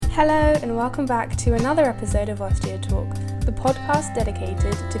Hello and welcome back to another episode of Osteo Talk, the podcast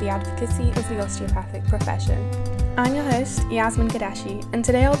dedicated to the advocacy of the osteopathic profession. I'm your host, Yasmin Gadashi, and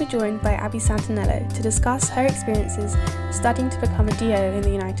today I'll be joined by Abby Santinello to discuss her experiences studying to become a DO in the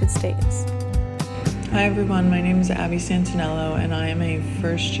United States. Hi everyone, my name is Abby Santinello and I am a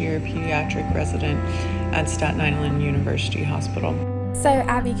first-year pediatric resident at Staten Island University Hospital. So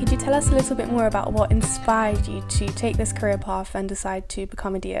Abby, could you tell us a little bit more about what inspired you to take this career path and decide to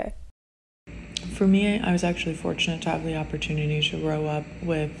become a DO? For me, I was actually fortunate to have the opportunity to grow up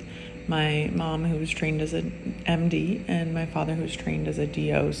with my mom who was trained as an MD and my father who was trained as a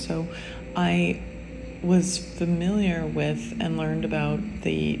DO. So I was familiar with and learned about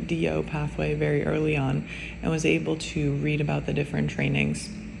the DO pathway very early on and was able to read about the different trainings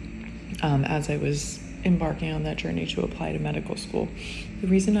as I was embarking on that journey to apply to medical school. The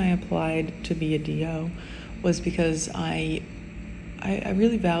reason I applied to be a DO was because I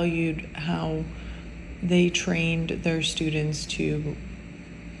really valued how they trained their students to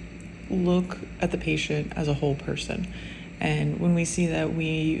look at the patient as a whole person. And when we see that,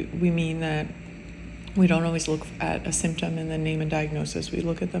 we mean that we don't always look at a symptom and then name a diagnosis. We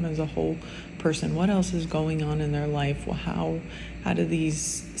look at them as a whole person. What else is going on in their life? How do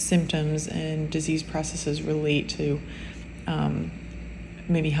these symptoms and disease processes relate to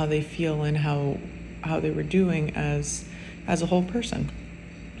maybe how they feel and how they were doing as a whole person?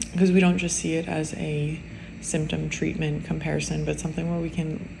 Because we don't just see it as a symptom treatment comparison, but something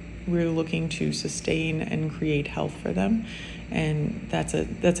where we're looking to sustain and create health for them. And that's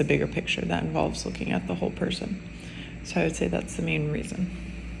a bigger picture that involves looking at the whole person. So I would say that's the main reason.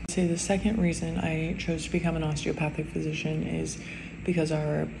 I'd say the second reason I chose to become an osteopathic physician is because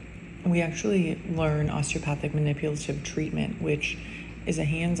we actually learn osteopathic manipulative treatment, which is a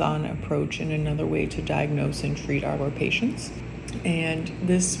hands-on approach and another way to diagnose and treat our patients. And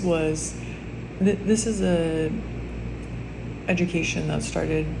this is a education that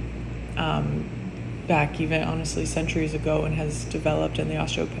started back even honestly centuries ago and has developed, and the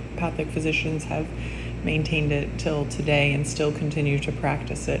osteopathic physicians have maintained it till today and still continue to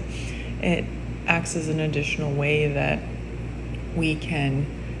practice it. It acts as an additional way that we can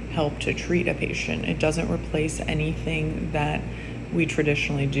help to treat a patient. It doesn't replace anything that we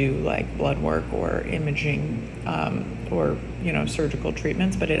traditionally do, like blood work or imaging or surgical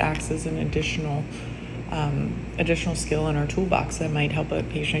treatments, but it acts as an additional skill in our toolbox that might help a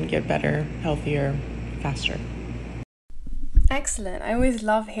patient get better, healthier, faster. Excellent. I always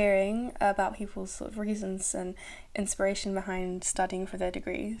love hearing about people's sort of reasons and inspiration behind studying for their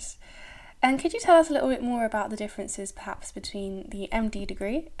degrees. And could you tell us a little bit more about the differences perhaps between the MD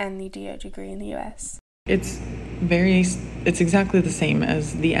degree and the DO degree in the US? It's exactly the same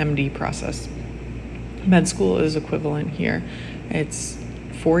as the MD process. Med school is equivalent here. It's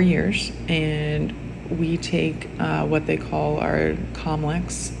 4 years, and we take what they call our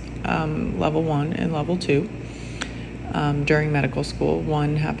COMLEX level 1 and level 2 during medical school.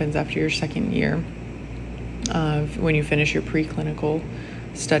 One happens after your second year when you finish your preclinical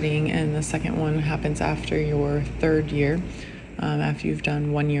studying, and the second one happens after your third year after you've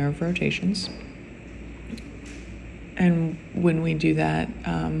done 1 year of rotations. And when we do that,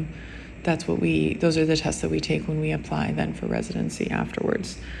 those are the tests that we take when we apply then for residency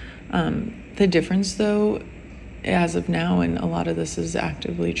afterwards. The difference though, as of now, and a lot of this is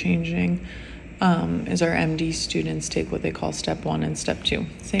actively changing, is our MD students take what they call step 1 and step 2.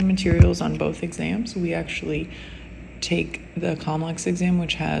 Same materials on both exams. We actually take the COMLEX exam,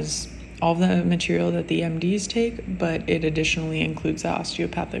 which has all the material that the MDs take, but it additionally includes the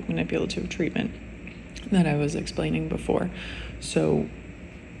osteopathic manipulative treatment that I was explaining before. So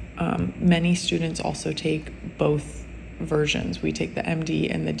many students also take both versions. We take the MD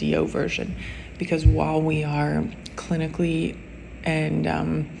and the DO version because while we are clinically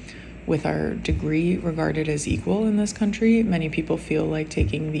and with our degree regarded as equal in this country, many people feel like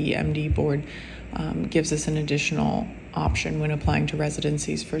taking the MD board gives us an additional option when applying to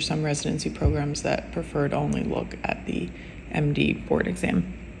residencies for some residency programs that prefer to only look at the MD board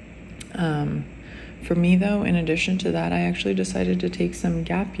exam. For me though, in addition to that, I actually decided to take some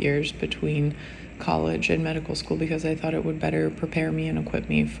gap years between college and medical school because I thought it would better prepare me and equip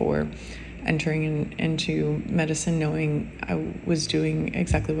me for entering into medicine, knowing I was doing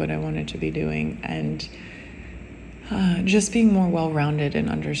exactly what I wanted to be doing and just being more well-rounded in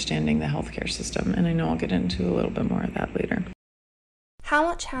understanding the healthcare system. And I know I'll get into a little bit more of that later. How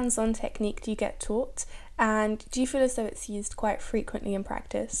much hands-on technique do you get taught, and do you feel as though it's used quite frequently in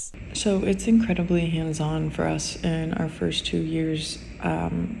practice? So it's incredibly hands-on for us in our first 2 years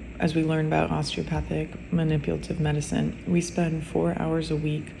as we learn about osteopathic manipulative medicine. We spend 4 hours a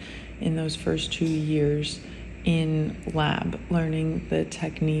week in those first 2 years in lab, learning the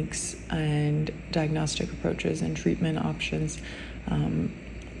techniques and diagnostic approaches and treatment options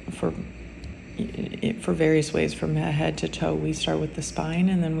for various ways from head to toe. We start with the spine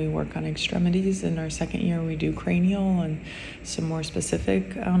and then we work on extremities. In our second year, we do cranial and some more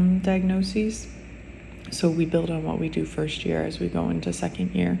specific diagnoses. So we build on what we do first year as we go into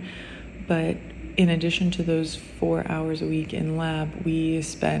second year. But in addition to those 4 hours a week in lab, we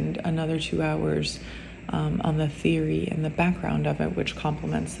spend another 2 hours on the theory and the background of it, which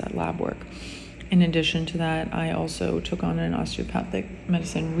complements that lab work. In addition to that, I also took on an osteopathic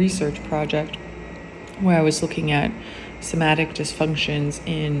medicine research project where I was looking at somatic dysfunctions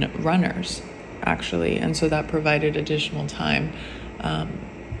in runners, actually. And so that provided additional time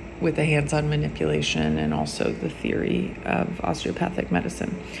with the hands-on manipulation and also the theory of osteopathic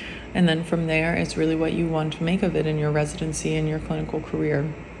medicine. And then from there, it's really what you want to make of it in your residency and your clinical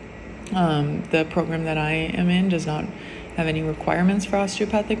career. The program that I am in does not have any requirements for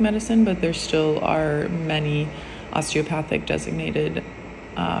osteopathic medicine, but there still are many osteopathic designated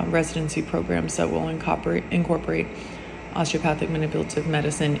residency programs that will incorporate osteopathic manipulative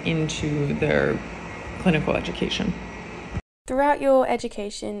medicine into their clinical education. Throughout your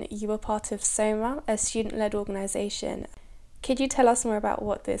education, you were part of SOMA, a student-led organisation. Could you tell us more about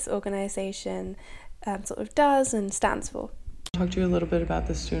what this organisation sort of does and stands for? I'll talk to you a little bit about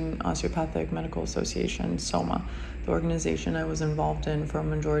the Student Osteopathic Medical Association, SOMA, the organization I was involved in for a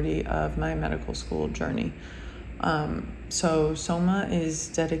majority of my medical school journey. So SOMA is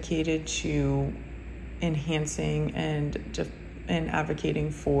dedicated to enhancing and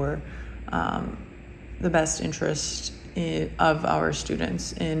advocating for the best interest of our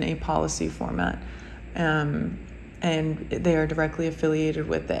students in a policy format. And they are directly affiliated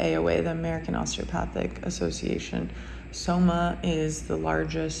with the AOA, the American Osteopathic Association. SOMA is the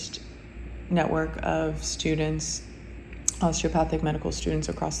largest network of students, osteopathic medical students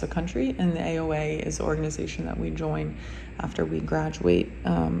across the country, and the AOA is the organization that we join after we graduate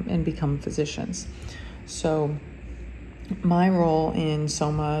and become physicians. So my role in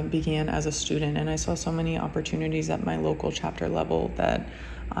SOMA began as a student, and I saw so many opportunities at my local chapter level that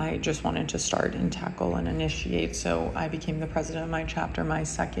I just wanted to start and tackle and initiate. So I became the president of my chapter my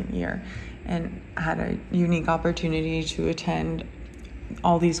second year and had a unique opportunity to attend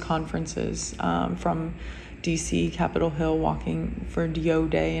all these conferences from DC, Capitol Hill, walking for DO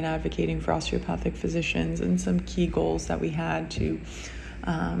Day and advocating for osteopathic physicians, and some key goals that we had to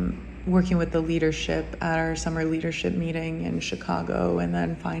working with the leadership at our summer leadership meeting in Chicago, and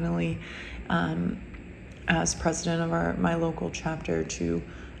then finally as president of my local chapter to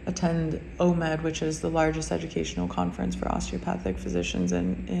attend OMED, which is the largest educational conference for osteopathic physicians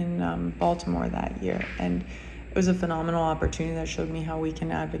in Baltimore that year. And it was a phenomenal opportunity that showed me how we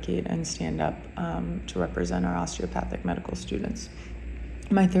can advocate and stand up to represent our osteopathic medical students.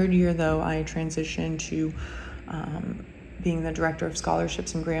 My third year, though, I transitioned to being the director of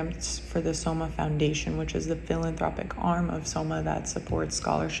scholarships and grants for the SOMA Foundation, which is the philanthropic arm of SOMA that supports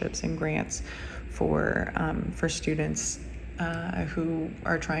scholarships and grants for students who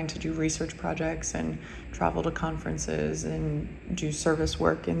are trying to do research projects and travel to conferences and do service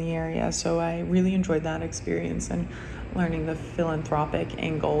work in the area. So I really enjoyed that experience and learning the philanthropic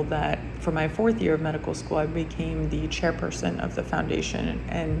angle that for my fourth year of medical school, I became the chairperson of the foundation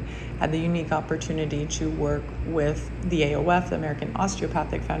and had the unique opportunity to work with the AOF, the American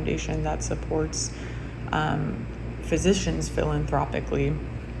Osteopathic Foundation, that supports physicians philanthropically.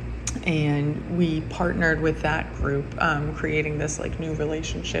 And we partnered with that group, creating this new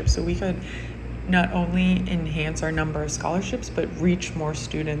relationship so we could not only enhance our number of scholarships, but reach more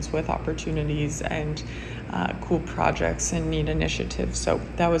students with opportunities and cool projects and neat initiatives. So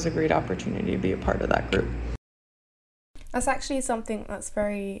that was a great opportunity to be a part of that group. That's actually something that's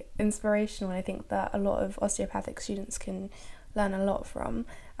very inspirational. I think that a lot of osteopathic students can learn a lot from.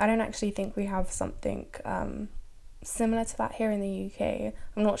 I don't actually think we have something similar to that here in the UK.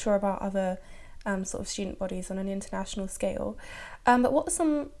 I'm not sure about other sort of student bodies on an international scale. But what are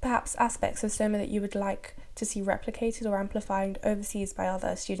some perhaps aspects of SOMA that you would like to see replicated or amplified overseas by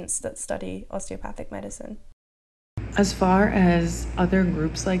other students that study osteopathic medicine? As far as other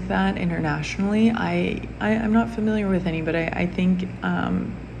groups like that internationally, I'm not familiar with any, but I think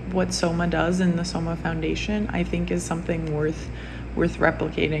what SOMA does in the SOMA Foundation, I think is something worth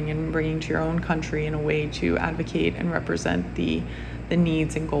replicating and bringing to your own country in a way to advocate and represent the the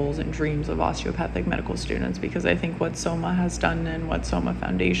needs and goals and dreams of osteopathic medical students, because I think what SOMA has done and what SOMA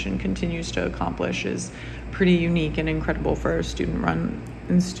Foundation continues to accomplish is pretty unique and incredible for a student-run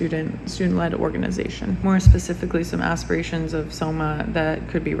and student-led organization. More specifically, some aspirations of SOMA that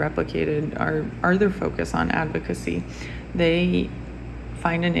could be replicated are their focus on advocacy. They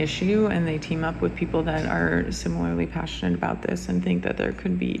find an issue and they team up with people that are similarly passionate about this and think that there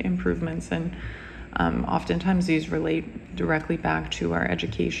could be improvements, and oftentimes these relate directly back to our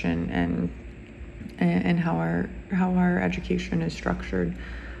education and how our education is structured,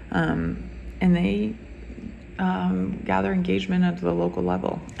 and they gather engagement at the local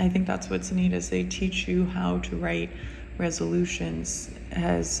level. I think that's what's neat, is they teach you how to write resolutions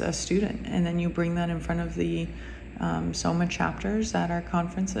as a student, and then you bring that in front of the SOMA chapters at our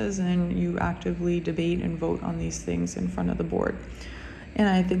conferences, and you actively debate and vote on these things in front of the board. And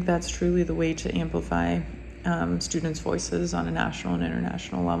I think that's truly the way to amplify students' voices on a national and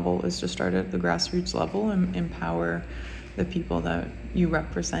international level, is to start at the grassroots level and empower the people that you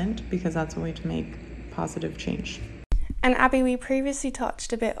represent, because that's a way to make positive change. And Abby, we previously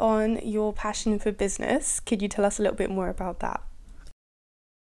touched a bit on your passion for business. Could you tell us a little bit more about that?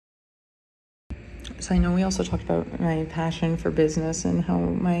 So I know we also talked about my passion for business and how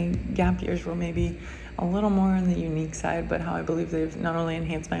my gap years were maybe a little more on the unique side, but how I believe they've not only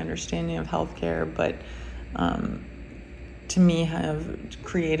enhanced my understanding of healthcare, but to me have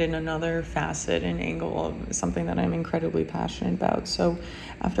created another facet and angle of something that I'm incredibly passionate about. So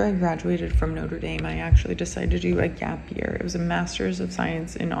after I graduated from Notre Dame, I actually decided to do a gap year. It was a Master's of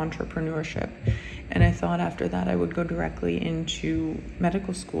Science in Entrepreneurship. And I thought after that I would go directly into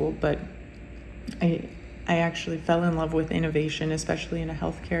medical school, but I actually fell in love with innovation, especially in a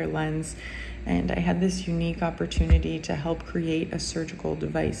healthcare lens, and I had this unique opportunity to help create a surgical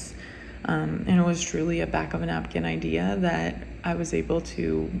device. And it was truly a back of a napkin idea that I was able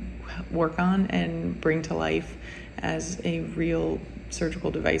to work on and bring to life as a real surgical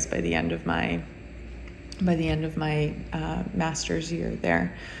device by the end of my master's year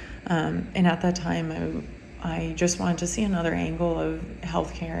there. And at that time, I just wanted to see another angle of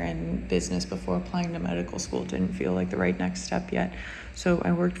healthcare and business before applying to medical school. It didn't feel like the right next step yet. So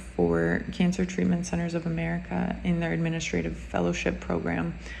I worked for Cancer Treatment Centers of America in their administrative fellowship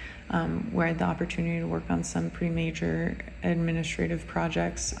program, where I had the opportunity to work on some pretty major administrative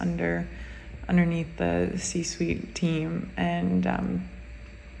projects underneath the C-suite team, and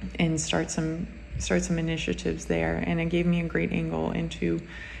start some initiatives there. And it gave me a great angle into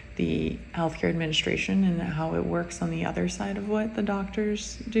the healthcare administration and how it works on the other side of what the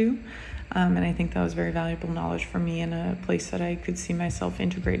doctors do. And I think that was very valuable knowledge for me, in a place that I could see myself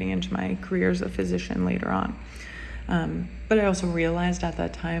integrating into my career as a physician later on. But I also realized at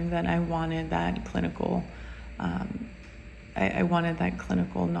that time that I wanted that clinical I wanted that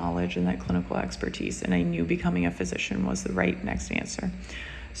clinical knowledge and that clinical expertise, and I knew becoming a physician was the right next answer.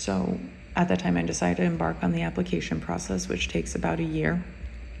 So at that time I decided to embark on the application process, which takes about a year.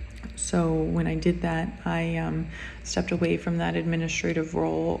 So when I did that, I stepped away from that administrative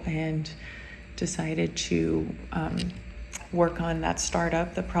role and decided to work on that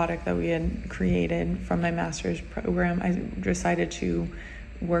startup, the product that we had created from my master's program. I decided to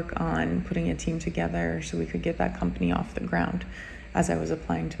work on putting a team together so we could get that company off the ground as I was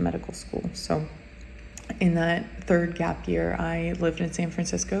applying to medical school. So in that third gap year, I lived in San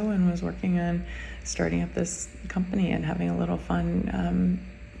Francisco and was working on starting up this company and having a little fun,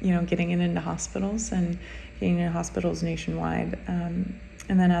 getting it into hospitals and getting into hospitals nationwide. And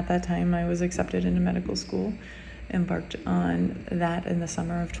then at that time, I was accepted into medical school, embarked on that in the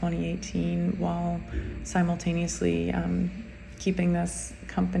summer of 2018, while simultaneously keeping this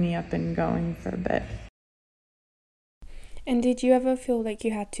company up and going for a bit. And did you ever feel like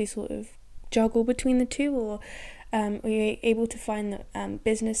you had to sort of juggle between the two, or were you able to find that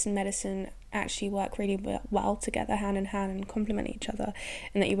business and medicine actually work really well together, hand in hand, and complement each other,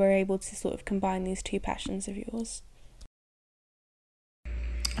 and that you were able to sort of combine these two passions of yours?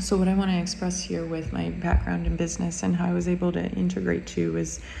 So what I want to express here with my background in business and how I was able to integrate two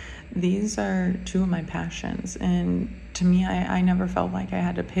is these are two of my passions. And to me, I never felt like I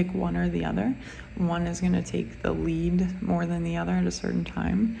had to pick one or the other. One is going to take the lead more than the other at a certain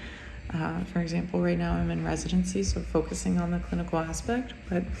time. For example, right now I'm in residency, so focusing on the clinical aspect,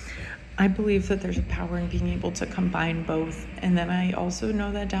 but I believe that there's a power in being able to combine both. And then I also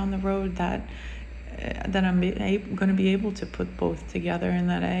know that down the road that I'm going to be able to put both together, and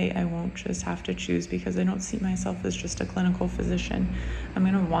that I won't just have to choose, because I don't see myself as just a clinical physician. I'm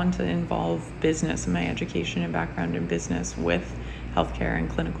going to want to involve business and my education and background in business with healthcare and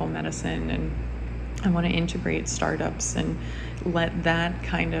clinical medicine, I want to integrate startups and let that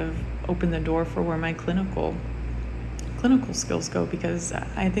kind of open the door for where my clinical skills go, because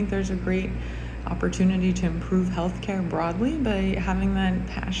I think there's a great opportunity to improve healthcare broadly by having that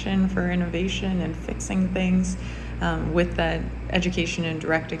passion for innovation and fixing things, with that education and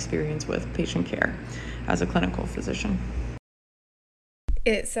direct experience with patient care as a clinical physician.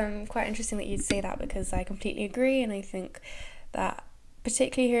 It's quite interesting that you'd say that, because I completely agree, and I think that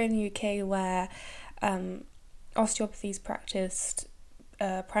particularly here in the UK, where osteopathy is practiced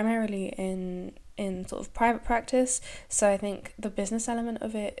primarily in sort of private practice, so I think the business element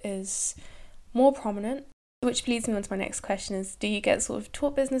of it is more prominent, which leads me on to my next question is, do you get sort of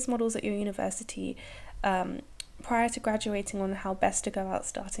taught business models at your university prior to graduating on how best to go about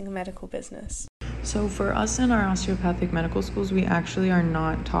starting a medical business? So for us in our osteopathic medical schools, we actually are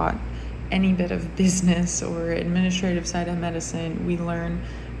not taught any bit of business or administrative side of medicine. We learn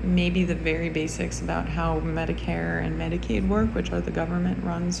maybe the very basics about how Medicare and Medicaid work, which are the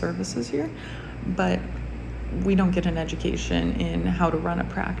government-run services here, but we don't get an education in how to run a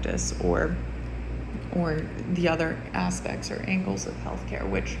practice or the other aspects or angles of healthcare,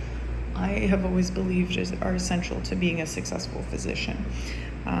 which I have always believed are essential to being a successful physician.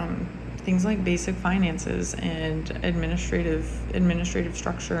 Things like basic finances and administrative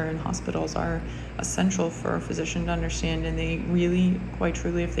structure in hospitals are essential for a physician to understand, and they really, quite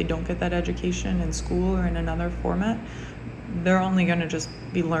truly, if they don't get that education in school or in another format, they're only going to just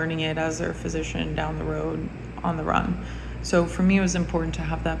be learning it as their physician down the road on the run. So for me, it was important to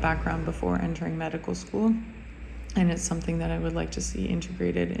have that background before entering medical school, and it's something that I would like to see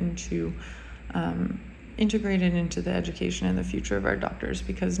integrated into the education and the future of our doctors,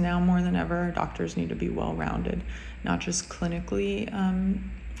 because now more than ever, our doctors need to be well-rounded, not just clinically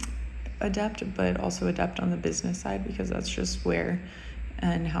adept, but also adept on the business side, because that's just where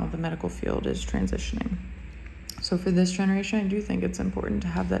and how the medical field is transitioning. So for this generation, I do think it's important to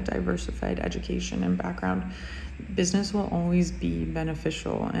have that diversified education and background. Business will always be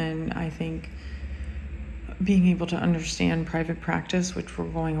beneficial, and I think being able to understand private practice, which we're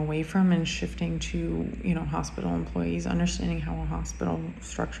going away from and shifting to, hospital employees, understanding how hospital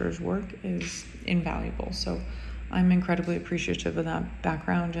structures work is invaluable. So I'm incredibly appreciative of that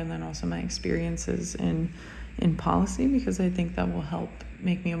background, and then also my experiences in policy, because I think that will help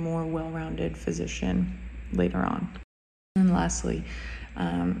make me a more well-rounded physician later on. And lastly,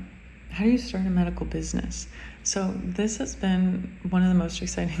 how do you start a medical business? So this has been one of the most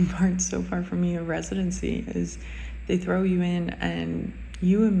exciting parts so far for me of residency, is they throw you in and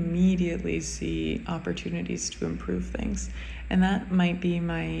you immediately see opportunities to improve things. And that might be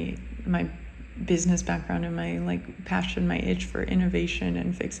my business background and my passion, my itch for innovation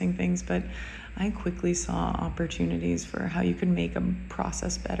and fixing things, but I quickly saw opportunities for how you could make a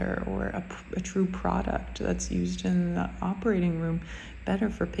process better, or a true product that's used in the operating room better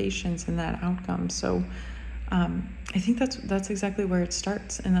for patients and that outcome. So I think that's exactly where it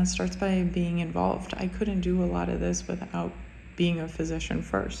starts, and that starts by being involved. I couldn't do a lot of this without being a physician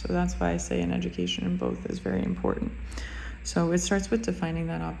first, so that's why I say an education in both is very important. So it starts with defining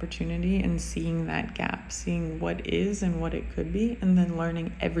that opportunity and seeing that gap, seeing what is and what it could be, and then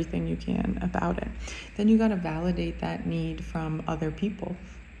learning everything you can about it. Then you got to validate that need from other people.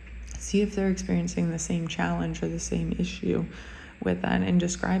 See if they're experiencing the same challenge or the same issue with that, and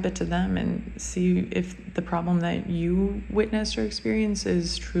describe it to them, and see if the problem that you witnessed or experience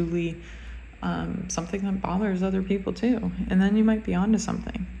is truly something that bothers other people too. And then you might be onto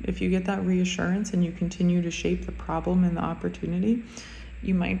something. If you get that reassurance and you continue to shape the problem and the opportunity,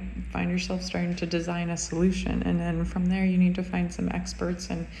 you might find yourself starting to design a solution. And then from there, you need to find some experts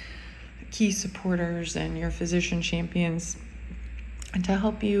and key supporters and your physician champions to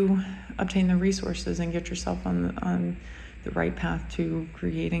help you obtain the resources and get yourself on the right path to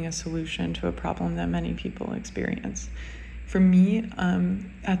creating a solution to a problem that many people experience. For me,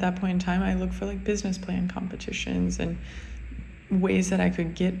 at that point in time, I look for business plan competitions and ways that I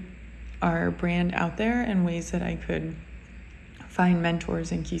could get our brand out there, and ways that I could find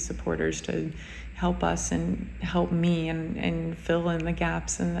mentors and key supporters to help us and help me and fill in the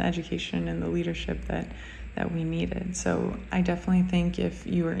gaps in the education and the leadership that we needed. So I definitely think if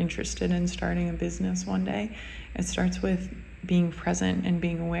you are interested in starting a business one day, it starts with being present and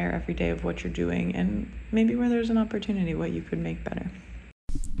being aware every day of what you're doing, and maybe where there's an opportunity, what you could make better.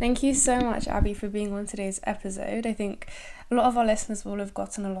 Thank you so much, Abby, for being on today's episode. I think a lot of our listeners will have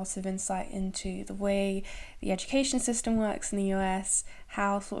gotten a lot of insight into the way the education system works in the US,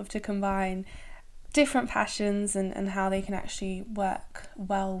 how sort of to combine different passions and how they can actually work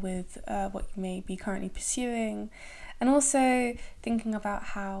well with what you may be currently pursuing, and also thinking about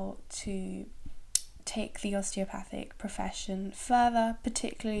how to take the osteopathic profession further,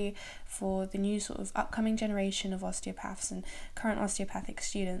 particularly for the new sort of upcoming generation of osteopaths and current osteopathic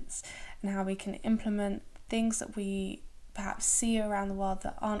students, and how we can implement things that we perhaps see around the world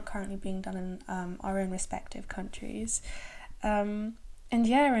that aren't currently being done in our own respective countries. And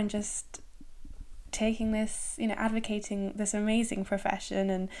just taking this, advocating this amazing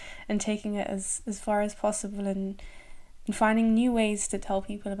profession and taking it as far as possible and finding new ways to tell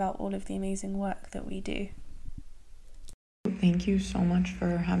people about all of the amazing work that we do. Thank you so much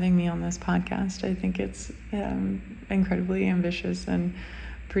for having me on this podcast. I think it's incredibly ambitious and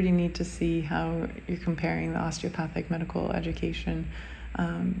pretty neat to see how you're comparing the osteopathic medical education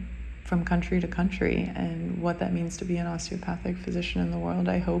from country to country and what that means to be an osteopathic physician in the world.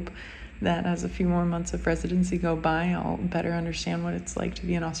 I hope that as a few more months of residency go by, I'll better understand what it's like to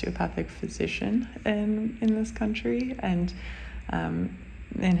be an osteopathic physician in this country, and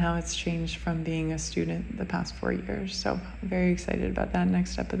how it's changed from being a student the past 4 years. So I'm very excited about that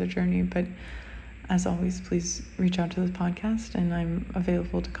next step of the journey. But as always, please reach out to the podcast, and I'm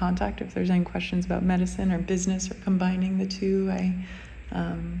available to contact if there's any questions about medicine or business or combining the two.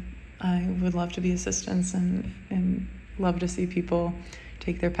 I would love to be assistance and love to see people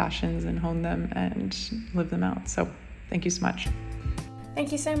take their passions and hone them and live them out. So thank you so much.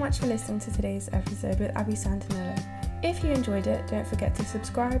 Thank you so much for listening to today's episode with Abby Santanello. If you enjoyed it, don't forget to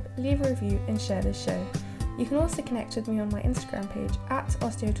subscribe, leave a review and share this show. You can also connect with me on my Instagram page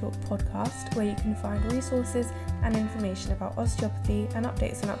 @OsteoTalkPodcast, where you can find resources and information about osteopathy and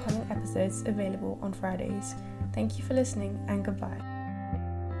updates on upcoming episodes available on Fridays. Thank you for listening, and goodbye.